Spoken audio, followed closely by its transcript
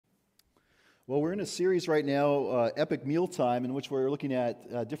Well, we're in a series right now, Epic Mealtime, in which we're looking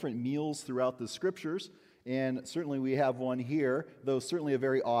at different meals throughout the Scriptures. And certainly we have one here, though certainly a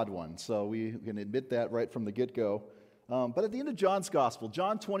very odd one. So we can admit that right from the get-go. But at the end of John's Gospel,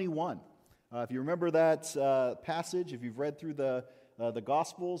 John 21, if you remember that passage, if you've read through the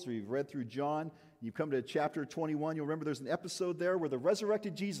Gospels or you've read through John, you come to chapter 21, you'll remember there's an episode there where the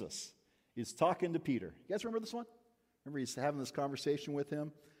resurrected Jesus is talking to Peter. You guys remember this one? Remember he's having this conversation with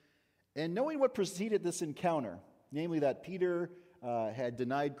him? And knowing what preceded this encounter, namely that Peter had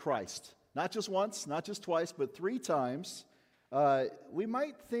denied Christ, not just once, not just twice, but 3 times, we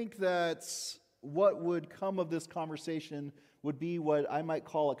might think that what would come of this conversation would be what I might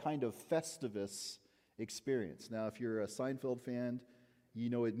call a kind of Festivus experience. Now, if you're a Seinfeld fan, you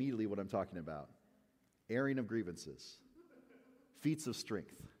know immediately what I'm talking about. Airing of grievances, feats of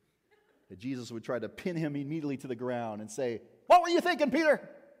strength. That Jesus would try to pin him immediately to the ground and say, "What were you thinking,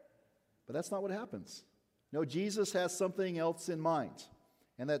 Peter?" But that's not what happens. No, Jesus has something else in mind.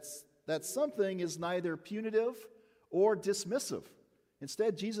 And that something is neither punitive or dismissive.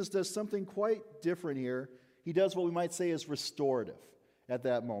 Instead, Jesus does something quite different here. He does what we might say is restorative at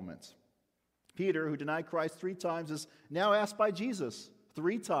that moment. Peter, who denied Christ 3 times, is now asked by Jesus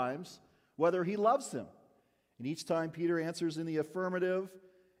 3 times whether he loves him. And each time Peter answers in the affirmative.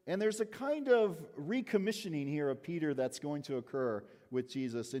 And there's a kind of recommissioning here of Peter that's going to occur with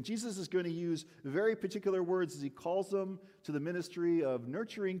Jesus. And Jesus is going to use very particular words as he calls them to the ministry of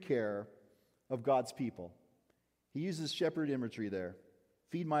nurturing care of God's people. He uses shepherd imagery there.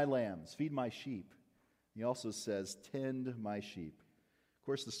 Feed my lambs, feed my sheep. He also says, tend my sheep. Of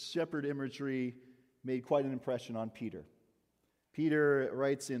course, the shepherd imagery made quite an impression on Peter. Peter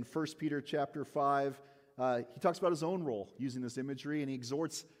writes in 1 Peter chapter 5, he talks about his own role using this imagery, and he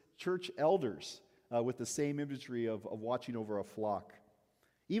exhorts church elders with the same imagery of watching over a flock.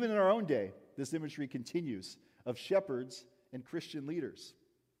 Even in our own day, this imagery continues of shepherds and Christian leaders.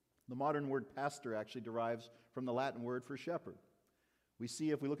 The modern word pastor actually derives from the Latin word for shepherd. We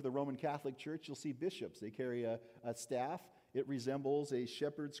see, if we look at the Roman Catholic Church, you'll see bishops. They carry a staff. It resembles a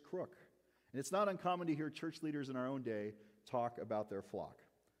shepherd's crook. And it's not uncommon to hear church leaders in our own day talk about their flock.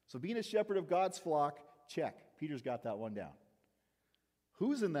 So being a shepherd of God's flock, check. Peter's got that one down.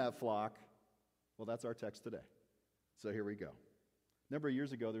 Who's in that flock? Well, that's our text today. So here we go. A number of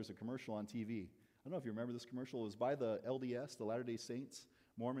years ago, there was a commercial on TV. I don't know if you remember this commercial. It was by the LDS, the Latter-day Saints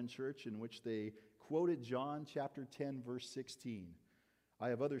Mormon Church, in which they quoted John chapter 10, verse 16. I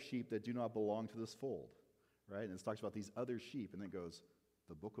have other sheep that do not belong to this fold. Right? And it talks about these other sheep. And then it goes,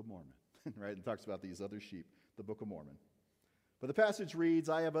 the Book of Mormon. Right? And it talks about these other sheep, the Book of Mormon. But the passage reads,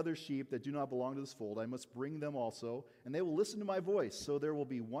 I have other sheep that do not belong to this fold. I must bring them also, and they will listen to my voice. So there will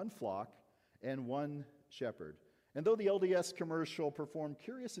be one flock and one shepherd. And though the LDS commercial performed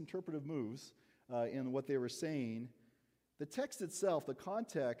curious interpretive moves in what they were saying, the text itself, the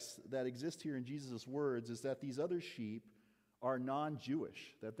context that exists here in Jesus' words, is that these other sheep are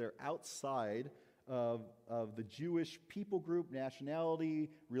non-Jewish, that they're outside of the Jewish people group,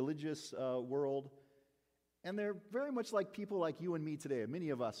 nationality, religious world. And they're very much like people like you and me today. Many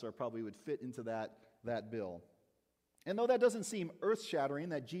of us probably would fit into that bill. And though that doesn't seem earth-shattering,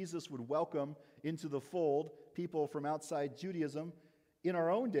 that Jesus would welcome into the fold people from outside Judaism, in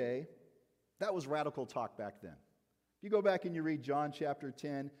our own day, that was radical talk back then. If you go back and you read John chapter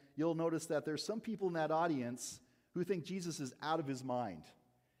 10, you'll notice that there's some people in that audience who think Jesus is out of his mind.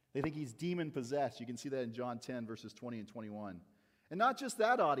 They think he's demon-possessed. You can see that in John 10, verses 20 and 21. And not just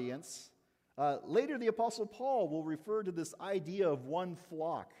that audience. Later, the Apostle Paul will refer to this idea of one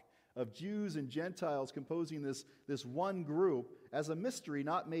flock, of Jews and Gentiles composing this one group, as a mystery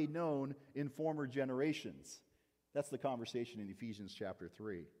not made known in former generations. That's the conversation in Ephesians chapter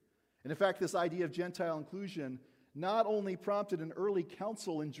 3. And in fact, this idea of Gentile inclusion not only prompted an early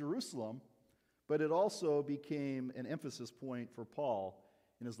council in Jerusalem, but it also became an emphasis point for Paul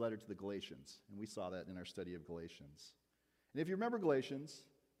in his letter to the Galatians. And we saw that in our study of Galatians. And if you remember Galatians,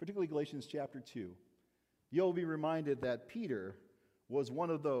 particularly Galatians chapter 2, you'll be reminded that Peter was one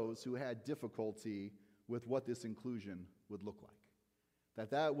of those who had difficulty with what this inclusion would look like.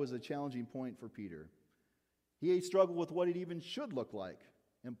 That was a challenging point for Peter. He struggled with what it even should look like,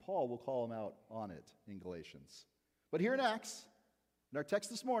 and Paul will call him out on it in Galatians. But here in Acts, in our text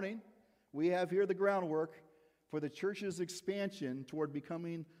this morning, we have here the groundwork for the church's expansion toward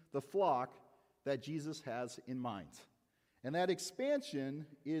becoming the flock that Jesus has in mind. And that expansion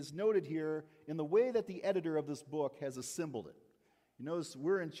is noted here in the way that the editor of this book has assembled it. You notice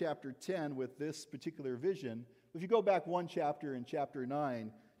we're in chapter 10 with this particular vision. If you go back one chapter, in chapter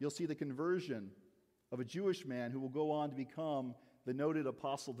 9, you'll see the conversion of a Jewish man who will go on to become the noted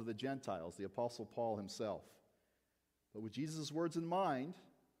apostle to the Gentiles, the Apostle Paul himself. But with Jesus' words in mind,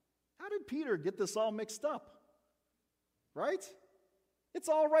 how did Peter get this all mixed up? Right? It's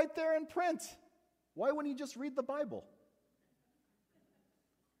all right there in print. Why wouldn't he just read the Bible?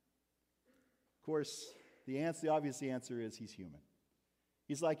 Of course, the obvious answer is he's human.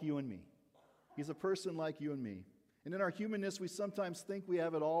 He's like you and me. He's a person like you and me. And in our humanness, we sometimes think we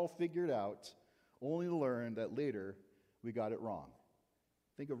have it all figured out, only to learn that later we got it wrong.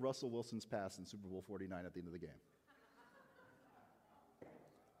 Think of Russell Wilson's pass in Super Bowl 49 at the end of the game.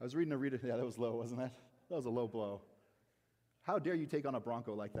 I was reading yeah, that was low, wasn't that? That was a low blow. How dare you take on a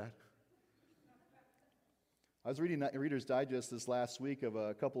Bronco like that? I was reading Reader's Digest this last week of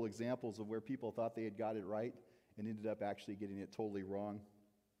a couple examples of where people thought they had got it right and ended up actually getting it totally wrong.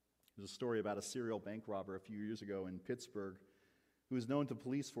 There's a story about a serial bank robber a few years ago in Pittsburgh who was known to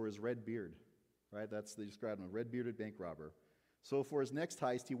police for his red beard. Right? They described him, a red-bearded bank robber. So for his next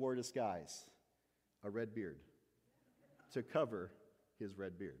heist, he wore a disguise, a red beard, to cover his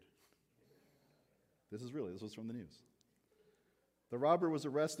red beard. This was from the news. The robber was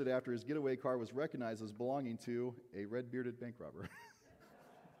arrested after his getaway car was recognized as belonging to a red-bearded bank robber.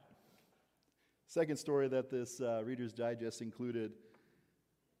 Second story that this Reader's Digest included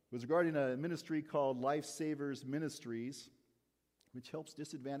was regarding a ministry called Lifesavers Ministries, which helps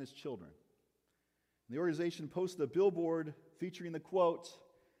disadvantaged children. The organization posted a billboard featuring the quote,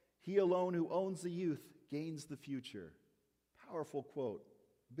 "He alone who owns the youth gains the future." Powerful quote.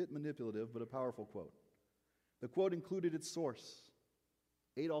 A bit manipulative, but a powerful quote. The quote included its source,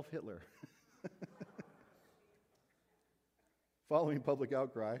 Adolf Hitler. Following public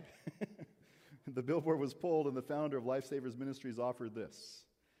outcry, the billboard was pulled, and the founder of Lifesavers Ministries offered this: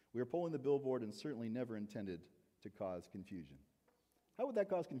 "We are pulling the billboard and certainly never intended to cause confusion." How would that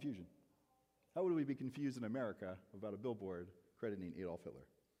cause confusion? How would we be confused in America about a billboard crediting Adolf Hitler?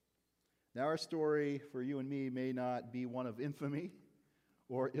 Now, our story for you and me may not be one of infamy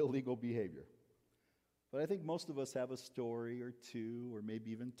or illegal behavior, but I think most of us have a story or two, or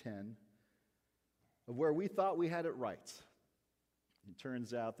maybe even 10, of where we thought we had it right. It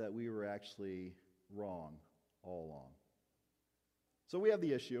turns out that we were actually wrong all along. So we have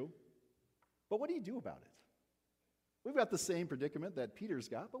the issue, but what do you do about it? We've got the same predicament that Peter's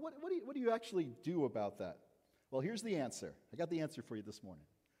got, but what do you actually do about that? Well, here's the answer. I got the answer for you this morning.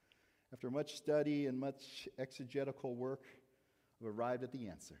 After much study and much exegetical work, I've arrived at the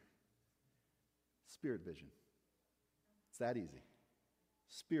answer. Spirit vision. It's that easy.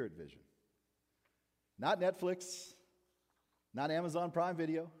 Spirit vision. Not Netflix, not Amazon Prime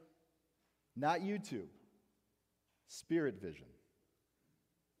Video, not YouTube. Spirit vision.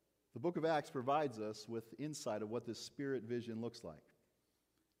 The book of Acts provides us with insight of what this spirit vision looks like.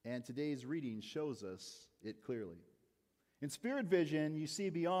 And today's reading shows us it clearly. In spirit vision, you see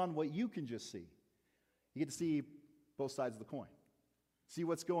beyond what you can just see. You get to see both sides of the coin. See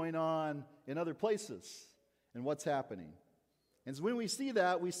what's going on in other places and what's happening. And so when we see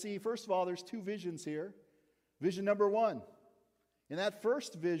that, we see, first of all, there's two visions here. Vision number one. In that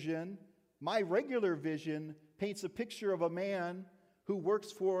first vision, my regular vision paints a picture of a man who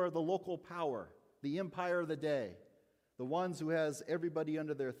works for the local power, the empire of the day, the ones who has everybody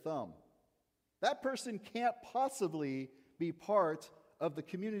under their thumb. That person can't possibly be part of the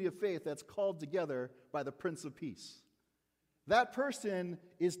community of faith that's called together by the Prince of Peace. That person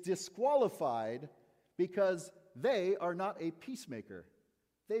is disqualified because they are not a peacemaker.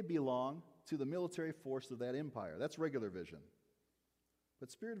 They belong to the military force of that empire. That's regular vision.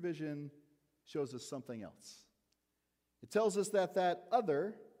 But spirit vision shows us something else. It tells us that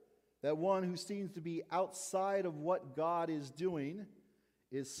other, that one who seems to be outside of what God is doing,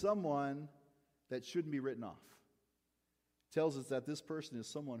 is someone that shouldn't be written off. It tells us that this person is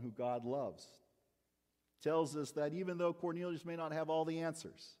someone who God loves. It tells us that even though Cornelius may not have all the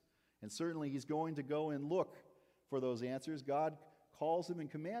answers, and certainly he's going to go and look for those answers, God calls him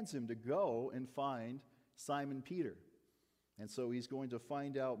and commands him to go and find Simon Peter. And so he's going to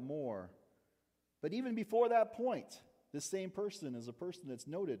find out more. But even before that point, this same person is a person that's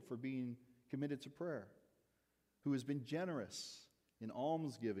noted for being committed to prayer, who has been generous in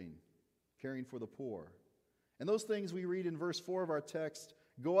almsgiving, caring for the poor. And those things we read in verse 4 of our text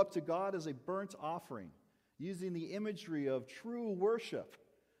go up to God as a burnt offering, using the imagery of true worship,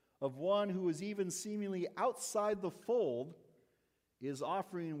 of one who is even seemingly outside the fold, is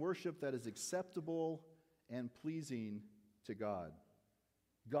offering worship that is acceptable and pleasing to God.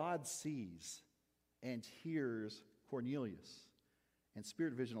 God sees and hears Cornelius. And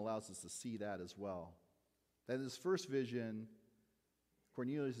spirit vision allows us to see that as well. That in his first vision,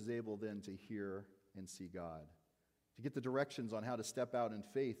 Cornelius is able then to hear and see God, to get the directions on how to step out in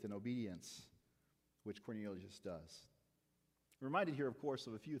faith and obedience, which Cornelius does. I'm reminded here, of course,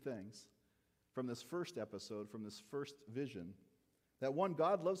 of a few things from this first episode, from this first vision, that one,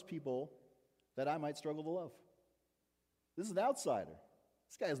 God loves people that I might struggle to love. This is an outsider.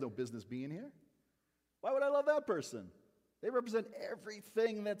 This guy has no business being here. Why would I love that person? They represent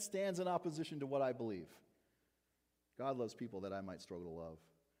everything that stands in opposition to what I believe. God loves people that I might struggle to love.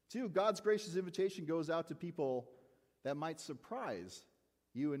 2, God's gracious invitation goes out to people that might surprise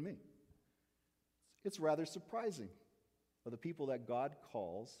you and me. It's rather surprising of the people that God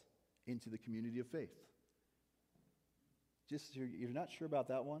calls into the community of faith. Just you're not sure about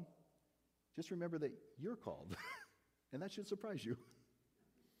that one? Just remember that you're called, and that should surprise you.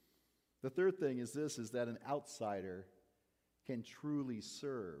 The third thing is that an outsider can truly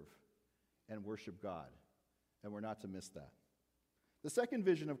serve and worship God, and we're not to miss that. The second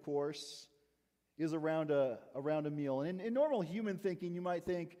vision, of course, is around a meal. And in normal human thinking, you might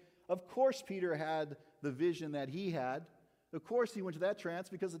think, of course Peter had the vision that he had. Of course he went to that trance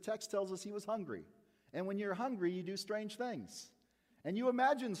because the text tells us he was hungry. And when you're hungry, you do strange things. And you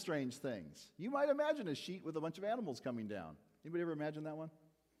imagine strange things. You might imagine a sheet with a bunch of animals coming down. Anybody ever imagine that one?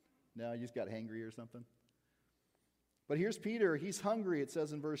 No, you just got hangry or something? But here's Peter. He's hungry, it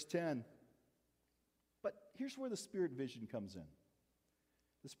says in verse 10. But here's where the spirit vision comes in.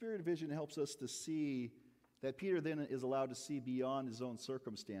 The spirit vision helps us to see that Peter then is allowed to see beyond his own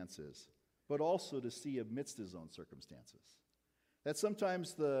circumstances, but also to see amidst his own circumstances. That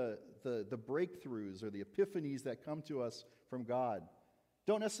sometimes the breakthroughs or the epiphanies that come to us from God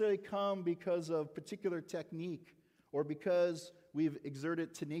don't necessarily come because of particular technique or because we've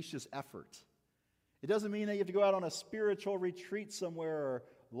exerted tenacious effort. It doesn't mean that you have to go out on a spiritual retreat somewhere or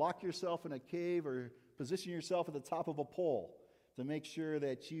lock yourself in a cave or position yourself at the top of a pole to make sure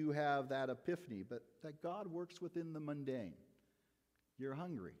that you have that epiphany, but that God works within the mundane. You're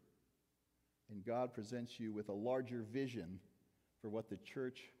hungry, and God presents you with a larger vision for what the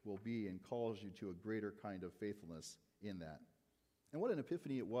church will be and calls you to a greater kind of faithfulness in that. And what an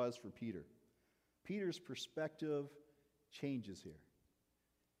epiphany it was for Peter. Peter's perspective changes here.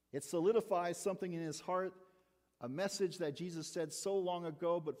 It solidifies something in his heart, a message that Jesus said so long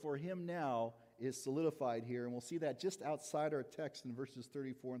ago, but for him now is solidified here. And we'll see that just outside our text in verses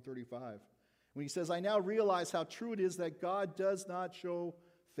 34 and 35. When he says, I now realize how true it is that God does not show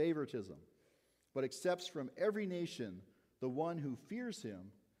favoritism, but accepts from every nation the one who fears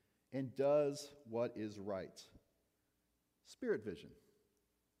him and does what is right. Spirit vision.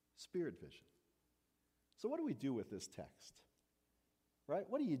 Spirit vision. So what do we do with this text? Right?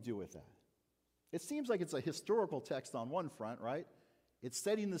 What do you do with that? It seems like it's a historical text on one front, right? It's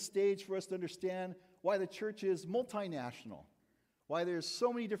setting the stage for us to understand why the church is multinational, why there's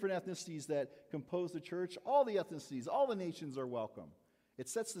so many different ethnicities that compose the church. All the ethnicities, all the nations are welcome. It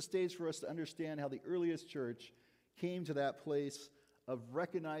sets the stage for us to understand how the earliest church came to that place of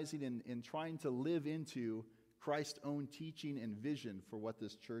recognizing and trying to live into Christ's own teaching and vision for what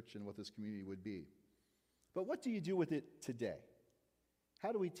this church and what this community would be. But what do you do with it today?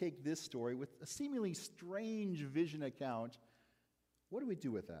 How do we take this story with a seemingly strange vision account? What do we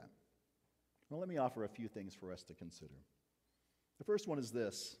do with that? Well, let me offer a few things for us to consider. The first one is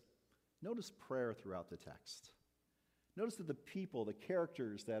this. Notice prayer throughout the text. Notice that the people, the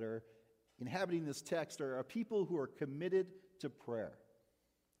characters that are inhabiting this text are people who are committed to prayer.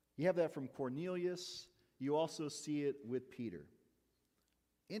 You have that from Cornelius. You also see it with Peter.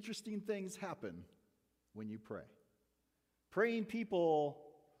 Interesting things happen when you pray. Praying people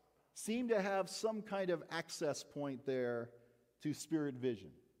seem to have some kind of access point there to spirit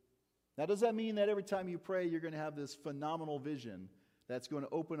vision. Now, does that mean that every time you pray, you're going to have this phenomenal vision that's going to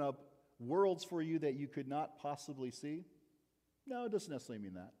open up worlds for you that you could not possibly see? No, it doesn't necessarily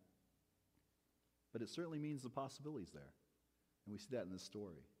mean that. But it certainly means the possibilities there. And we see that in this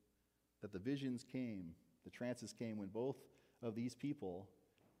story. That the visions came, the trances came when both of these people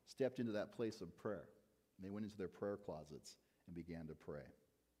stepped into that place of prayer. And they went into their prayer closets and began to pray.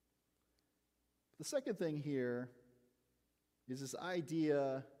 The second thing here is this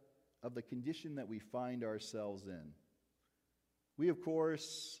idea of the condition that we find ourselves in. We, of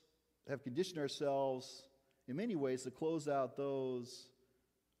course, have conditioned ourselves in many ways to close out those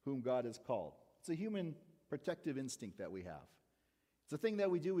whom God has called. It's a human protective instinct that we have. It's a thing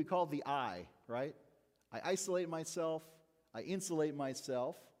that we do, we call the I, right? I isolate myself, I insulate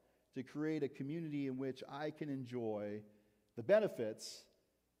myself to create a community in which I can enjoy the benefits,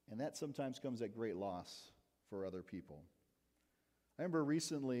 and that sometimes comes at great loss for other people. I remember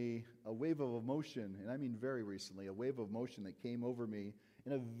recently a wave of emotion, and I mean very recently, a wave of emotion that came over me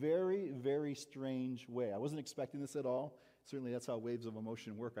in a very, very strange way. I wasn't expecting this at all. Certainly that's how waves of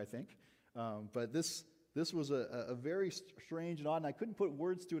emotion work, I think. But this was a very strange and odd, and I couldn't put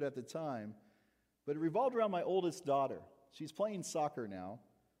words to it at the time, but it revolved around my oldest daughter. She's playing soccer now.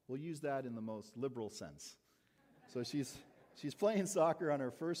 We'll use that in the most liberal sense. So she's playing soccer on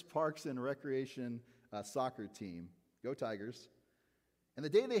her first Parks and Recreation soccer team. Go Tigers. And the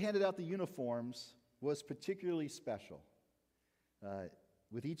day they handed out the uniforms was particularly special.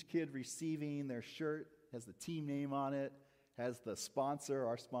 With each kid receiving their shirt, has the team name on it, has the sponsor.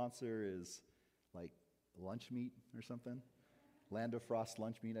 Our sponsor is like lunch meat or something. Land of Frost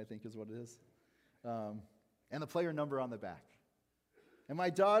lunch meat, I think is what it is. And the player number on the back. And my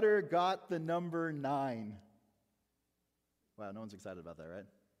daughter got the number 9. Wow, no one's excited about that, right?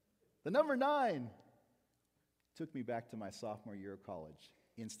 The number 9 took me back to my sophomore year of college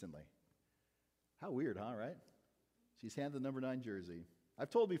instantly. How weird, huh, right? She's handed the number 9 jersey. I've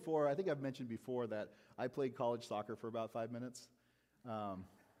told before, I think I've mentioned before that I played college soccer for about 5 minutes.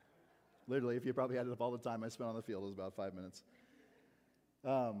 Literally, if you probably added up all the time I spent on the field, it was about 5 minutes.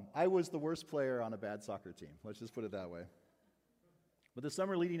 I was the worst player on a bad soccer team. Let's just put it that way. But the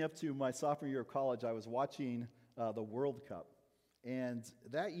summer leading up to my sophomore year of college, I was watching the World Cup. And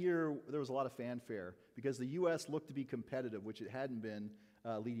that year, there was a lot of fanfare because the U.S. looked to be competitive, which it hadn't been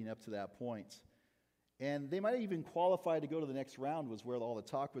leading up to that point. And they might have even qualified to go to the next round was where all the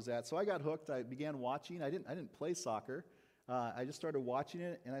talk was at. So I got hooked. I began watching. I didn't play soccer. I just started watching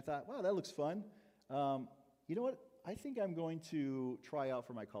it, and I thought, wow, that looks fun. You know what? I think I'm going to try out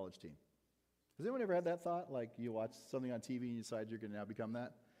for my college team. Has anyone ever had that thought? Like you watch something on TV and you decide you're going to now become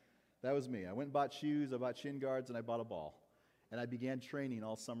that? That was me. I went and bought shoes, I bought shin guards, and I bought a ball. And I began training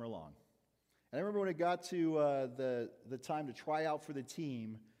all summer long. And I remember when it got to the time to try out for the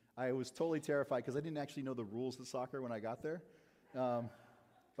team, I was totally terrified because I didn't actually know the rules of soccer when I got there.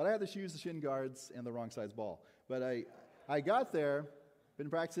 But I had the shoes, the shin guards, and the wrong size ball. But I got there, been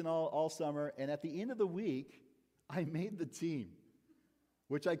practicing all summer, and at the end of the week, I made the team,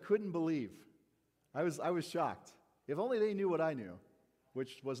 which I couldn't believe. I was shocked. If only they knew what I knew,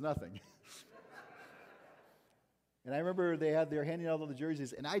 which was nothing. And I remember they were handing out all the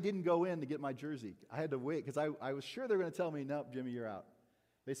jerseys, and I didn't go in to get my jersey. I had to wait because I was sure they were going to tell me, nope, Jimmy, you're out.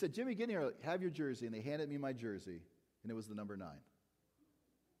 They said, Jimmy, get in here, have your jersey. And they handed me my jersey, and it was the number 9.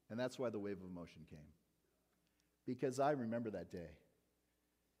 And that's why the wave of emotion came. Because I remember that day.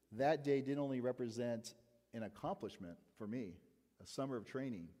 That day didn't only represent an accomplishment for me, a summer of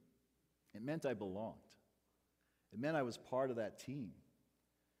training. It meant I belonged. It meant I was part of that team.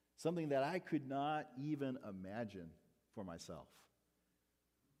 Something that I could not even imagine for myself.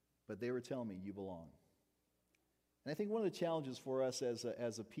 But they were telling me, you belong. And I think one of the challenges for us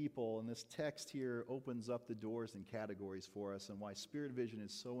as a people, and this text here opens up the doors and categories for us and why Spirit Vision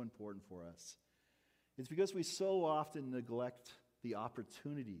is so important for us. It's because we so often neglect the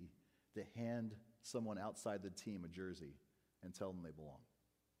opportunity to hand someone outside the team a jersey and tell them they belong.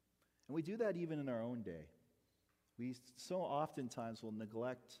 And we do that even in our own day. We so oftentimes will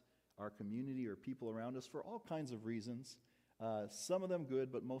neglect our community or people around us for all kinds of reasons. Some of them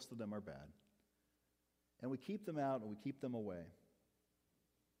good, but most of them are bad. And we keep them out and we keep them away.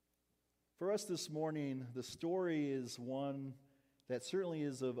 For us this morning, the story is one that certainly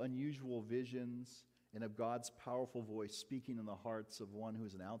is of unusual visions and of God's powerful voice speaking in the hearts of one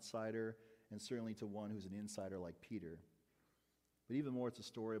who's an outsider and certainly to one who's an insider like Peter. But even more, it's a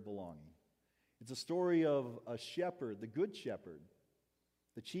story of belonging. It's a story of a shepherd, the good shepherd,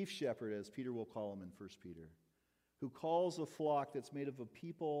 the chief shepherd, as Peter will call him in 1 Peter, who calls a flock that's made of a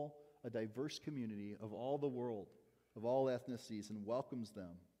people, a diverse community of all the world, of all ethnicities, and welcomes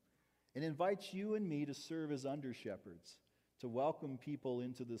them, and invites you and me to serve as under-shepherds, to welcome people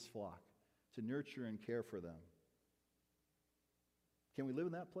into this flock, to nurture and care for them. Can we live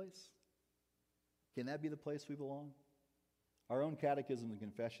in that place? Can that be the place we belong? Our own catechism and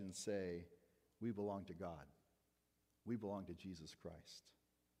confessions say we belong to God. We belong to Jesus Christ.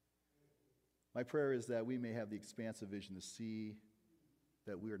 My prayer is that we may have the expansive vision to see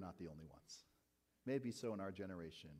that we are not the only ones. May it be so in our generation.